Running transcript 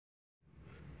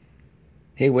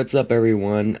Hey, what's up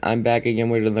everyone? I'm back again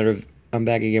with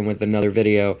another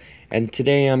video, and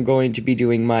today I'm going to be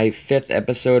doing my 5th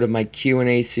episode of my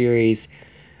Q&A series.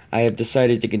 I have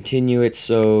decided to continue it,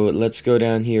 so let's go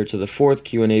down here to the 4th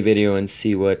Q&A video and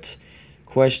see what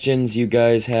questions you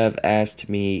guys have asked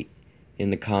me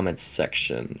in the comments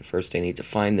section. First, I need to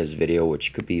find this video,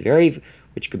 which could be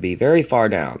very far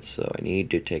down, so I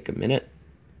need to take a minute.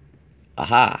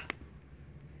 Aha!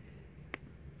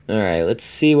 Alright, let's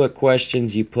see what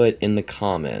questions you put in the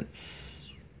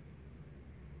comments.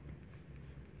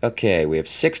 Okay, we have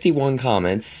 61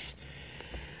 comments.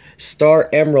 Star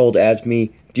Emerald asked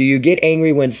me, do you get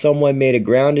angry when someone made a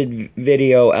grounded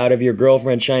video out of your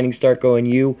girlfriend Shining Starko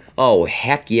and you? Oh,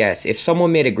 heck yes. If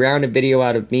someone made a grounded video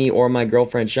out of me or my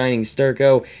girlfriend Shining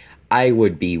Starko, I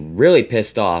would be really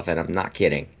pissed off, and I'm not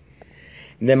kidding.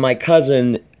 And then my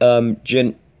cousin,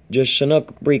 just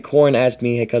Chinook Brie Corn asked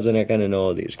me, hey cousin, I kind of know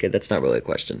all these. Okay, that's not really a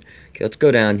question. Okay, let's go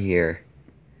down here.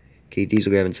 Okay,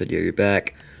 Diesel Gavin said, yeah, you're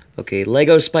back. Okay,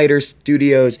 Lego Spider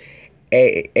Studios,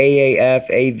 AAF,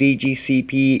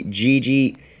 AVGCP,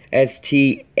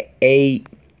 GGST,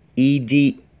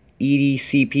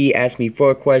 EDCP asked me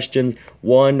 4 questions.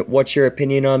 1, what's your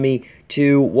opinion on me?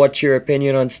 2, what's your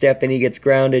opinion on Stephanie Gets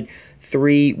Grounded?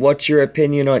 3, what's your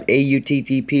opinion on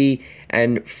AUTTP?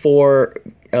 And 4,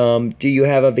 do you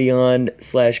have a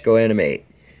Vyond/GoAnimate?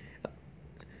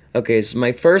 Okay,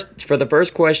 so for the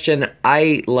first question,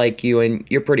 I like you and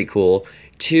you're pretty cool.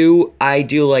 2, I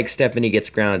do like Stephanie Gets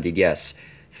Grounded, yes.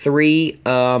 3,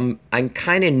 I'm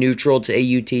kind of neutral to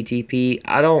AUTTP.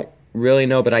 I don't really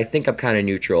know, but I think I'm kind of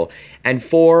neutral. And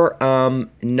 4,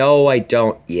 no, I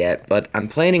don't yet, but I'm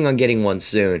planning on getting one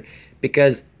soon.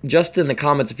 Because just in the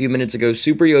comments a few minutes ago,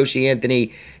 Super Yoshi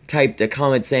Anthony typed a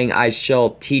comment saying, I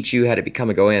shall teach you how to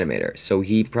become a GoAnimator. So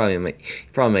he probably might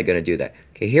going to do that.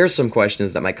 Okay, here's some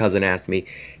questions that my cousin asked me.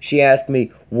 She asked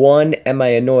me, 1, am I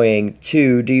annoying?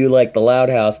 2, do you like The Loud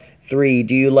House? 3,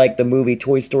 do you like the movie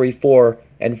Toy Story 4?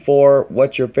 And 4,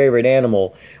 what's your favorite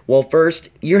animal? Well, first,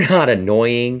 you're not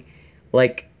annoying.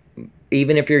 Like,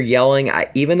 even if you're yelling,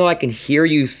 even though I can hear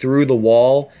you through the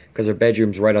wall, because our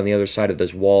bedroom's right on the other side of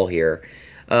this wall here,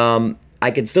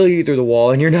 I can still hear you through the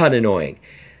wall, and you're not annoying.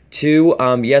 2,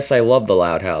 yes, I love The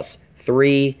Loud House.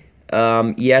 3,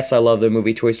 yes, I love the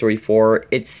movie Toy Story 4.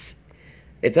 It's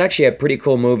actually a pretty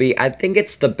cool movie. I think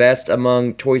it's the best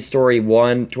among Toy Story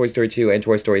 1, Toy Story 2, and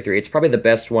Toy Story 3. It's probably the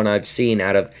best one I've seen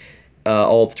out of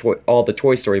all the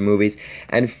Toy Story movies.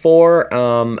 And 4,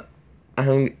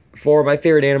 my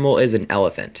favorite animal is an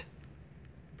elephant.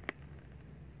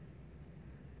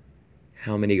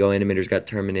 How many GoAnimators got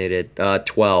terminated?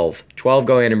 12. 12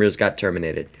 GoAnimators got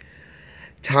terminated.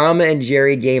 Tom and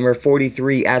Jerry Gamer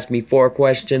 43 asked me 4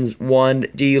 questions. 1,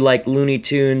 do you like Looney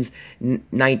Tunes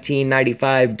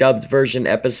 1995 dubbed version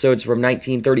episodes from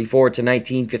 1934 to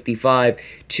 1955?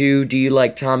 2, do you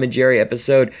like Tom and Jerry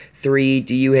episode? 3,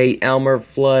 do you hate Elmer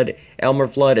Fudd? Elmer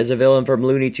Fudd is a villain from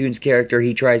Looney Tunes character.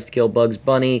 He tries to kill Bugs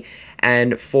Bunny.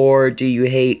 And 4, do you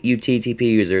hate UTTP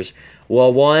users?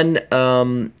 Well,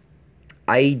 1,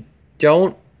 I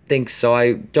don't think so.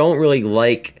 I don't really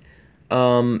like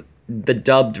the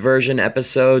dubbed version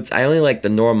episodes. I only like the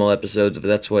normal episodes, if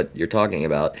that's what you're talking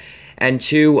about. And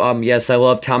 2, yes, I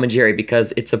love Tom and Jerry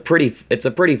because it's a pretty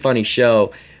funny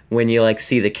show. When you like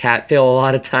see the cat fail a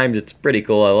lot of times, it's pretty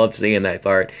cool. I love seeing that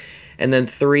part. And then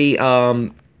 3,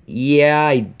 yeah,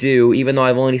 I do. Even though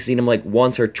I've only seen him like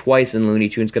once or twice in Looney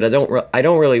Tunes, because I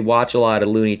don't really watch a lot of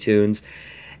Looney Tunes.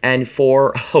 And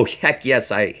 4, oh heck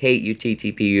yes, I hate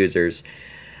UTTP users.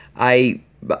 I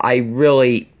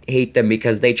really hate them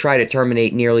because they try to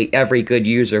terminate nearly every good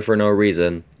user for no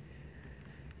reason.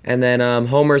 And then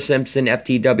Homer Simpson,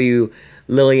 FTW,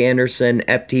 Lily Anderson,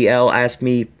 FTL asked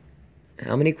me,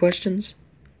 how many questions?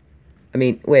 I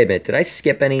mean, wait a minute, did I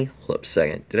skip any? Hold up a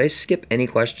second. Did I skip any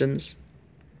questions?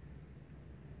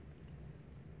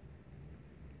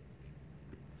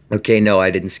 Okay, no, I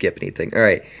didn't skip anything.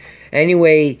 Alright.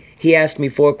 Anyway, he asked me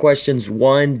 4 questions.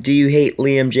 1, do you hate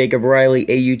Liam Jacob Riley,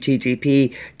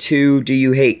 AUTTP? 2, do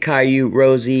you hate Caillou,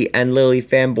 Rosie, and Lily,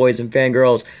 fanboys and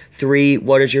fangirls? 3,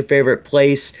 what is your favorite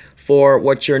place? 4,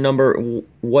 what is your number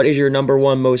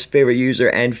 1 most favorite user?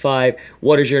 And 5,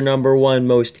 what is your number 1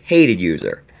 most hated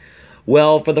user?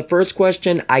 Well, for the first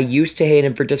question, I used to hate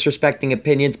him for disrespecting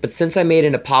opinions, but since I made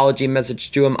an apology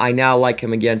message to him, I now like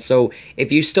him again. So,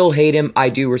 if you still hate him, I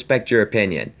do respect your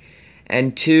opinion.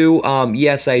 And 2,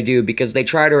 yes, I do, because they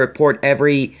try to report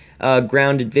every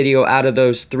grounded video out of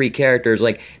those 3 characters.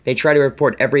 Like, they try to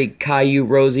report every Caillou,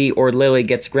 Rosie, or Lily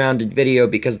gets grounded video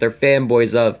because they're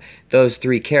fanboys of those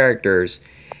 3 characters.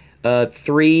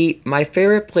 3, my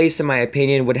favorite place, in my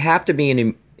opinion, would have to be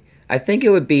in I think it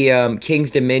would be King's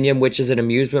Dominion, which is an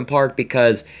amusement park,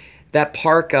 because that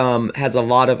park has a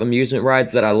lot of amusement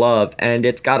rides that I love, and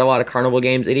it's got a lot of carnival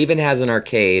games. It even has an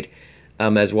arcade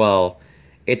as well.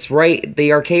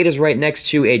 The arcade is right next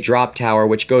to a drop tower,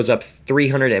 which goes up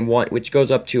 301, which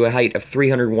goes up to a height of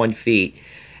 301 feet.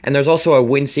 And there's also a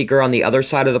Windseeker on the other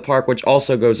side of the park, which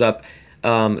also goes up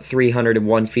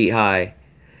 301 feet high.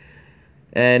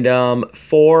 And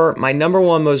for my number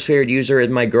one most favorite user is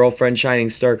my girlfriend, Shining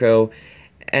Starco.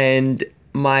 And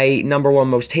my number one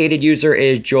most hated user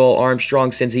is Joel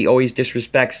Armstrong, since he always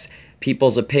disrespects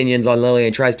people's opinions on Lily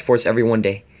and tries to force everyone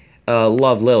to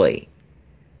love Lily.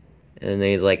 And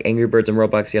then he's like, Angry Birds and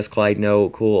Roblox, yes, Clyde, no,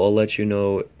 cool, I'll let you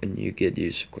know when you get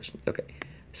used to questions. Okay,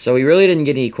 so he really didn't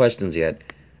get any questions yet.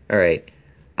 Alright.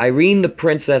 Irene the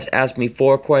Princess asked me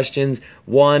 4 questions.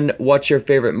 1, what's your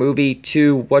favorite movie?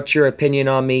 2, what's your opinion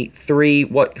on me?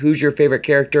 3, who's your favorite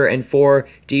character? And 4,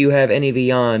 do you have any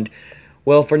beyond?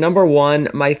 Well, for number 1,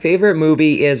 my favorite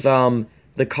movie is the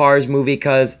Cars movie,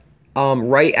 because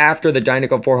right after the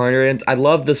Dinoco 400, I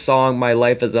love the song My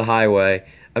Life is a Highway.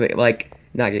 I mean, like,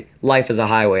 not Life is a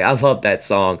Highway. I love that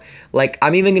song. Like,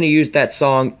 I'm even going to use that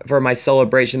song for my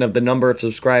celebration of the number of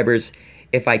subscribers.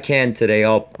 If I can today,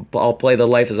 I'll play the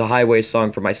Life is a Highway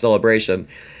song for my celebration.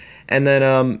 And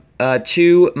then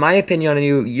 2, my opinion on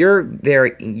you, you're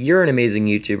an amazing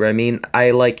YouTuber. I mean,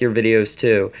 I like your videos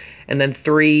too. And then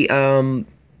 3,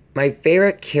 my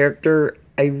favorite character,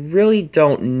 I really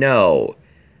don't know.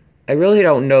 I really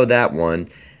don't know that one.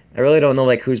 I really don't know,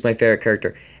 like, who's my favorite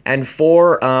character. And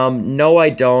 4, no,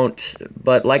 I don't.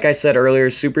 But like I said earlier,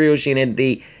 Super Yoshi and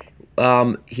the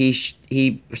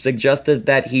he suggested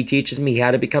that he teaches me how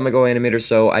to become a Go Animator,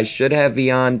 so I should have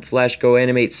Vyond/Go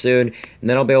Animate soon, and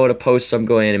then I'll be able to post some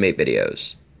Go Animate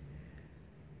videos.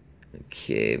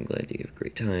 Okay, I'm glad you have a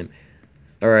great time.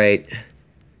 Alright,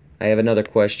 I have another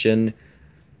question.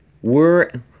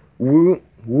 Wooram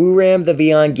the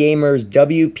Vyond Gamers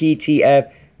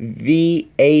WPTF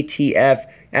VATF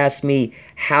asked me,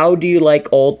 how do you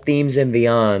like old themes in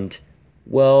Vyond?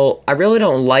 Well, I really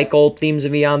don't like old themes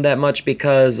in Vyond that much,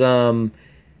 because the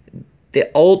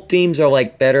old themes are,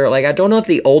 like, better. Like, I don't know if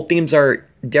the old themes are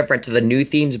different to the new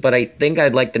themes, but I think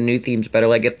I'd like the new themes better.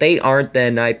 Like, if they aren't,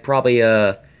 then I'd probably,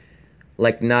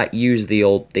 like, not use the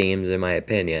old themes, in my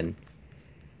opinion.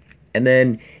 And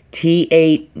then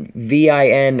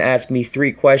T8VIN asked me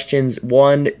 3 questions.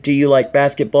 1, do you like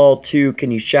basketball? 2,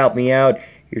 can you shout me out?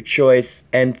 Your choice.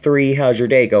 And 3, how's your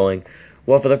day going?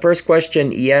 Well, for the first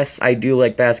question, yes, I do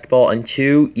like basketball. And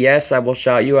 2, yes, I will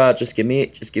shout you out. Just give me a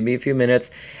few minutes.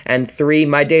 And 3,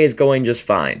 my day is going just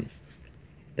fine.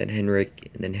 Then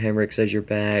Henrik says you're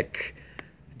back. I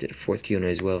did a 4th Q&A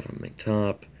as well from Mike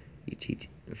Top,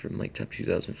 from Mike Top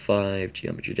 2005,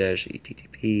 Geometry Dash,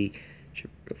 ETTP,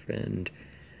 your girlfriend.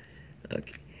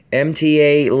 Okay.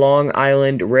 MTA Long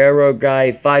Island Railroad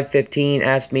Guy 515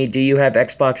 asked me, do you have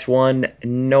Xbox One?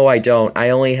 No, I don't. I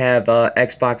only have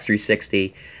Xbox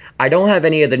 360. I don't have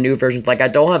any of the new versions. Like, I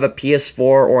don't have a PS4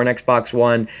 or an Xbox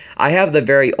One. I have the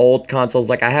very old consoles.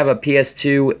 Like, I have a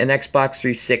PS2, an Xbox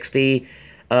 360,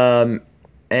 and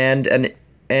a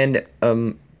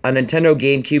Nintendo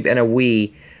GameCube and a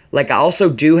Wii. Like, I also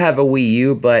do have a Wii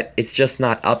U, but it's just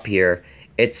not up here.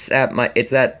 It's at my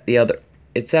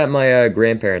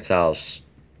grandparents' house.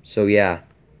 So, yeah.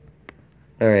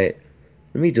 Alright.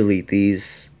 Let me delete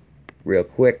these real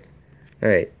quick.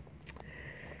 Alright.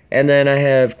 And then I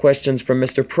have questions from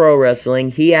Mr. Pro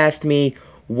Wrestling. He asked me,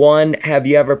 1, have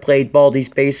you ever played Baldi's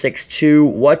Basics? 2,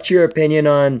 what's your opinion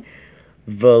on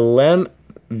Vanilla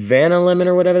Lemon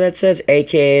or whatever that says,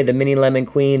 aka the Mini Lemon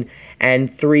Queen?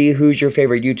 And 3, who's your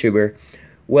favorite YouTuber?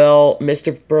 Well,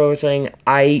 Mr. Pro Wrestling,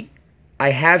 I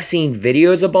have seen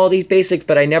videos of Baldi's Basics,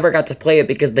 but I never got to play it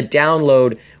because the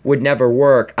download would never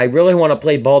work. I really want to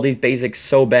play Baldi's Basics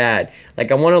so bad. Like,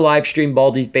 I want to live stream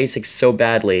Baldi's Basics so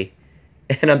badly.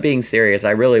 And I'm being serious.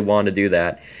 I really want to do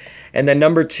that. And then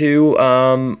number 2,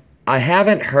 I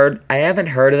haven't heard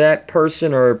of that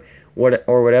person or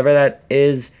whatever that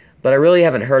is, but I really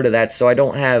haven't heard of that, so I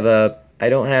don't have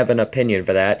an opinion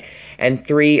for that. And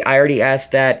 3, I already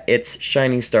asked that. It's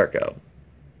Shining Starco.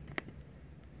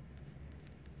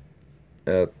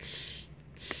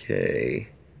 Okay.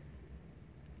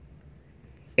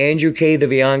 Andrew K. the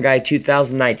Vyond Guy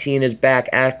 2019 is back.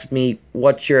 Asked me,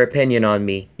 what's your opinion on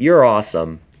me? You're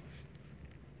awesome.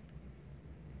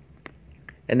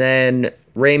 And then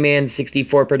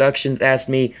Rayman64 Productions asked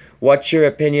me, what's your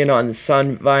opinion on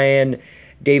Sun Vian,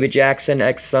 David Jackson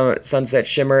x Sunset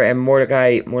Shimmer, and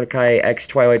Mordecai x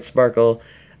Twilight Sparkle?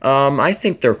 I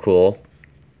think they're cool.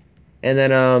 And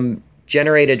then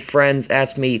Generated Friends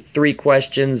asked me 3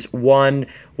 questions. 1,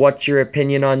 what's your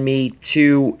opinion on me?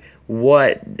 2,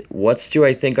 what's do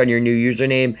I think on your new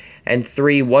username? And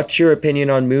 3, what's your opinion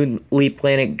on Moonly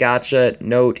Planet Gotcha?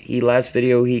 Note, last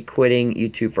video he quitting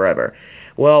YouTube forever.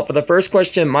 Well, for the first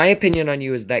question, my opinion on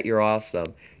you is that you're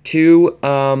awesome. 2,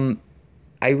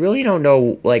 I really don't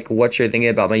know, like, what you're thinking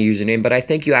about my username, but I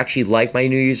think you actually like my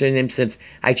new username since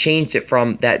I changed it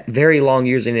from that very long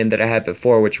username that I had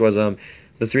before, which was,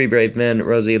 the 3 Brave Men,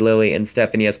 Rosie, Lily, and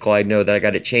Stephanie S. Clyde know that I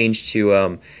got it changed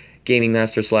to, Gaming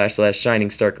Master / Shining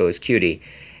Starko is Cutie.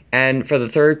 And for the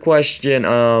third question,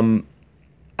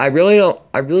 I really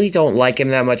don't like him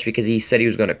that much because he said he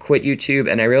was going to quit YouTube,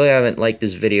 and I really haven't liked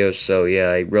his videos, so yeah,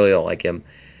 I really don't like him.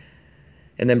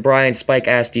 And then Brian Spike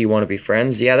asked, do you want to be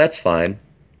friends? Yeah, that's fine.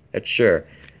 That's sure.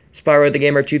 Spyro the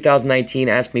Gamer 2019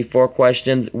 asked me 4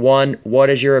 questions. 1, what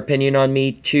is your opinion on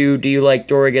me? 2, do you like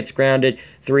Dora Gets Grounded?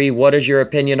 3, what is your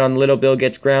opinion on Little Bill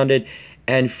Gets Grounded?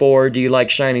 And 4, do you like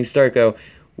Shining Starko?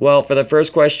 Well, for the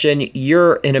first question,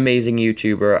 you're an amazing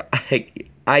YouTuber.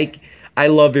 I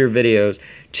love your videos.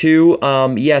 2,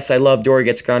 yes, I love Dora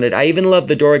Gets Grounded. I even love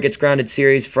the Dora Gets Grounded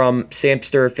series from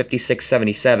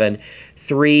Samster5677.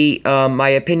 3, my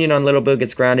opinion on Little Bill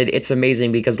Gets Grounded, it's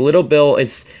amazing because Little Bill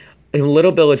is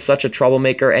such a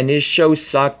troublemaker, and his show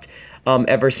sucked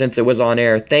ever since it was on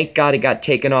air. Thank God it got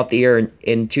taken off the air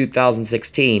in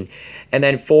 2016. And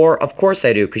then 4, of course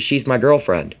I do, because she's my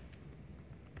girlfriend.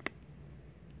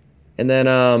 And then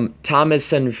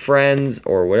Thomas and Friends,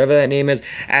 or whatever that name is,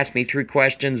 asked me 3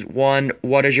 questions. 1,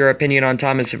 what is your opinion on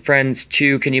Thomas and Friends?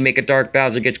 2, can you make a Dark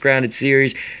Bowser Gets Grounded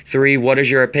series? 3, what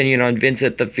is your opinion on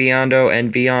Vincent the Fiondo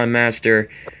and Beyond Master?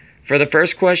 For the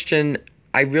first question,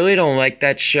 I really don't like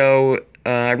that show.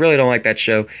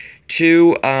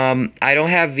 2, I don't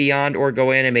have Beyond or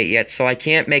Go Animate yet, so I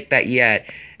can't make that yet.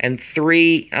 And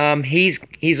 3, he's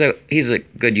a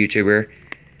good YouTuber.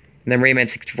 And then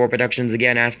Rayman64 Productions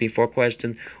again asked me 4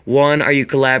 questions. 1, are you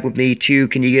collab with me? 2,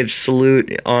 can you give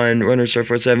salute on Runner Star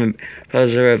 47,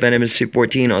 Positive Venomous Soup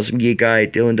 14, Awesome Geek Guy,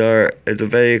 Dylan Dar, The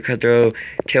Very Cutthroat,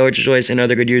 Taylor Joyce, and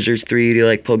other good users? 3, do you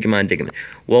like Pokemon Digimon?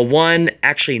 Well, 1,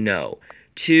 actually no.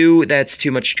 2, that's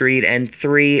too much street, and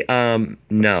 3,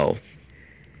 no.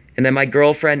 And then my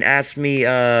girlfriend asked me,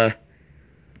 how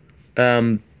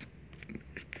many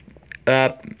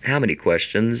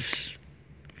questions?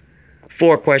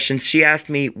 4 questions. She asked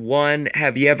me, 1,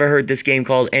 have you ever heard this game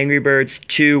called Angry Birds?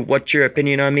 2, what's your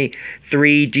opinion on me?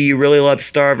 3, do you really love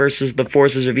Star vs. the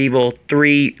Forces of Evil?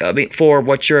 4,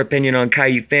 what's your opinion on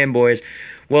Caillou Fanboys?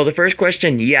 Well, the first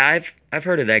question, yeah, I've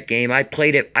heard of that game. I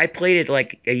played it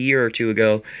like a year or 2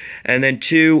 ago. And then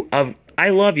 2, I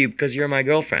love you because you're my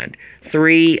girlfriend.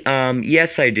 3,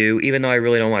 yes I do, even though I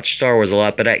really don't watch Star Wars a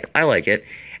lot, but I like it.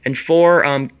 And 4,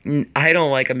 I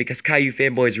don't like them because Caillou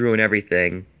Fanboys ruin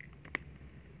everything.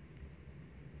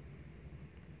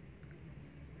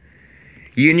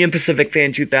 Union Pacific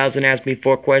Fan 2000 asked me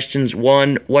 4 questions.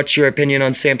 1, what's your opinion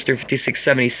on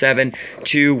Samster5677?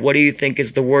 2, what do you think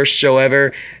is the worst show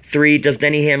ever? 3, does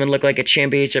Denny Hammond look like a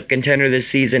championship contender this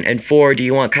season? And 4, do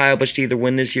you want Kyle Busch to either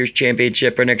win this year's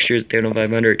championship or next year's Daytona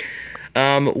 500?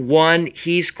 1,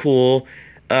 he's cool.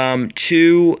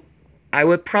 2, I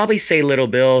would probably say Little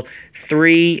Bill.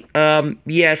 3,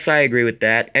 yes, I agree with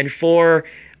that. And 4,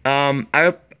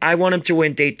 I want him to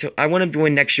win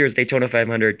next year's Daytona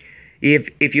 500.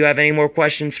 If you have any more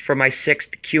questions for my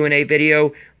 6th Q&A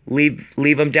video, leave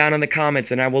them down in the comments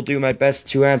and I will do my best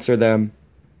to answer them.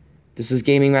 This is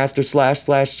Gaming Master /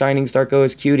 Shining Starko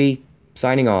is Cutie,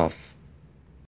 signing off.